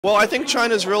Well, I think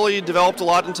China's really developed a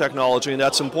lot in technology, and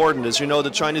that's important. As you know, the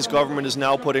Chinese government is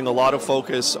now putting a lot of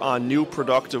focus on new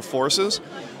productive forces.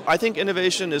 I think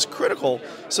innovation is critical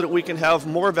so that we can have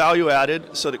more value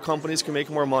added, so that companies can make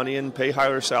more money and pay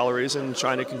higher salaries, and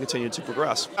China can continue to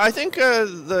progress. I think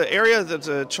the area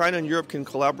that China and Europe can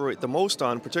collaborate the most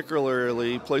on,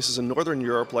 particularly places in Northern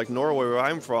Europe like Norway, where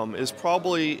I'm from, is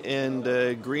probably in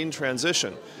the green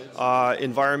transition.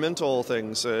 Environmental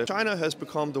things. China has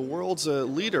become the world's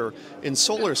leader in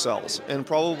solar cells, and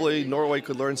probably Norway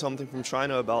could learn something from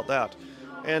China about that.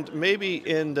 And maybe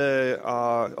in the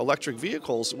electric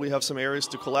vehicles, we have some areas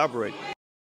to collaborate.